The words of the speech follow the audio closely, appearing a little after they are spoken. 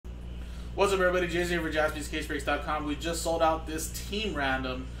What's up, everybody? Jason here for JaspysCaseBreaks.com. We just sold out this team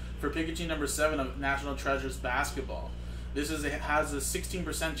random for picker team number 7 of National Treasures basketball. This has a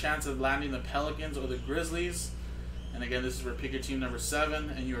 16% chance of landing the Pelicans or the Grizzlies. And again, this is for picker team number 7,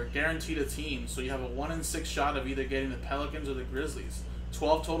 and you are guaranteed a team. So you have a 1 in 6 shot of either getting the Pelicans or the Grizzlies.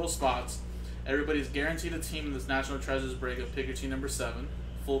 12 total spots. Everybody's guaranteed a team in this National Treasures break of picker team number 7,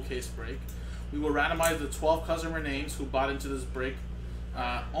 full case break. We will randomize the 12 customer names who bought into this break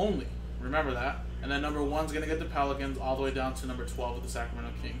only. Remember that. And then number 1 is going to get the Pelicans all the way down to number 12 with the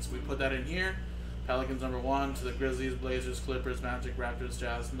Sacramento Kings. We put that in here. Pelicans number 1 to the Grizzlies, Blazers, Clippers, Magic, Raptors,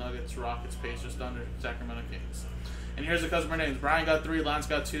 Jazz, Nuggets, Rockets, Pacers, Thunder, Sacramento Kings. And here's the customer names. Brian got 3, Lance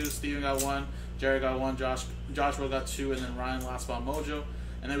got 2, Steven got 1, Jerry got 1, Joshua got 2, and then Ryan last spot Mojo.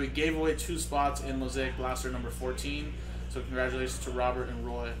 And then we gave away 2 spots in Mosaic Blaster number 14. So congratulations to Robert and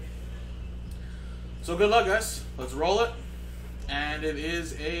Roy. So good luck, guys. Let's roll it. And it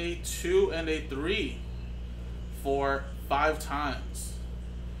is a 2 and a 3 for 5 times.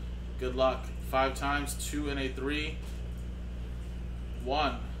 Good luck. 5 times, 2 and a 3.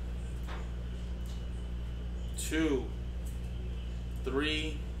 1, 2,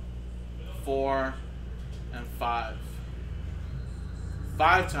 3, 4, and 5.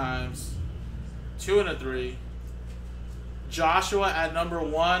 5 times, 2 and a 3. Joshua at number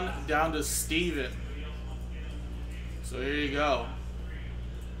 1 down to Steven. So here you go.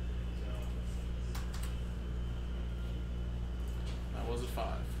 That was a 5.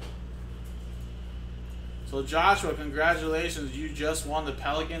 So Joshua, congratulations. You just won the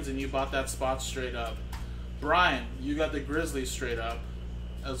Pelicans and you bought that spot straight up. Brian, you got the Grizzlies straight up,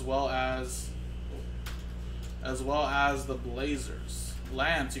 as well as the Blazers.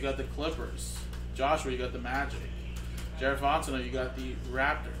 Lance, you got the Clippers. Joshua, you got the Magic. Jared Fontano, you got the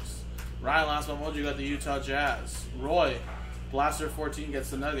Raptors. Ryan last one, you got the Utah Jazz. Roy, Blaster 14 gets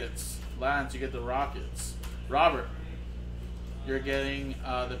the Nuggets. Lance, you get the Rockets. Robert, you're getting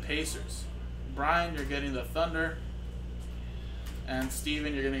the Pacers. Brian, you're getting the Thunder. And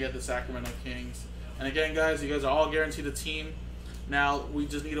Steven, you're going to get the Sacramento Kings. And again, guys, you guys are all guaranteed a team. Now, we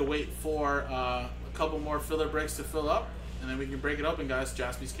just need to wait for a couple more filler breaks to fill up. And then we can break it open, guys.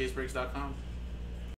 JaspysCaseBreaks.com.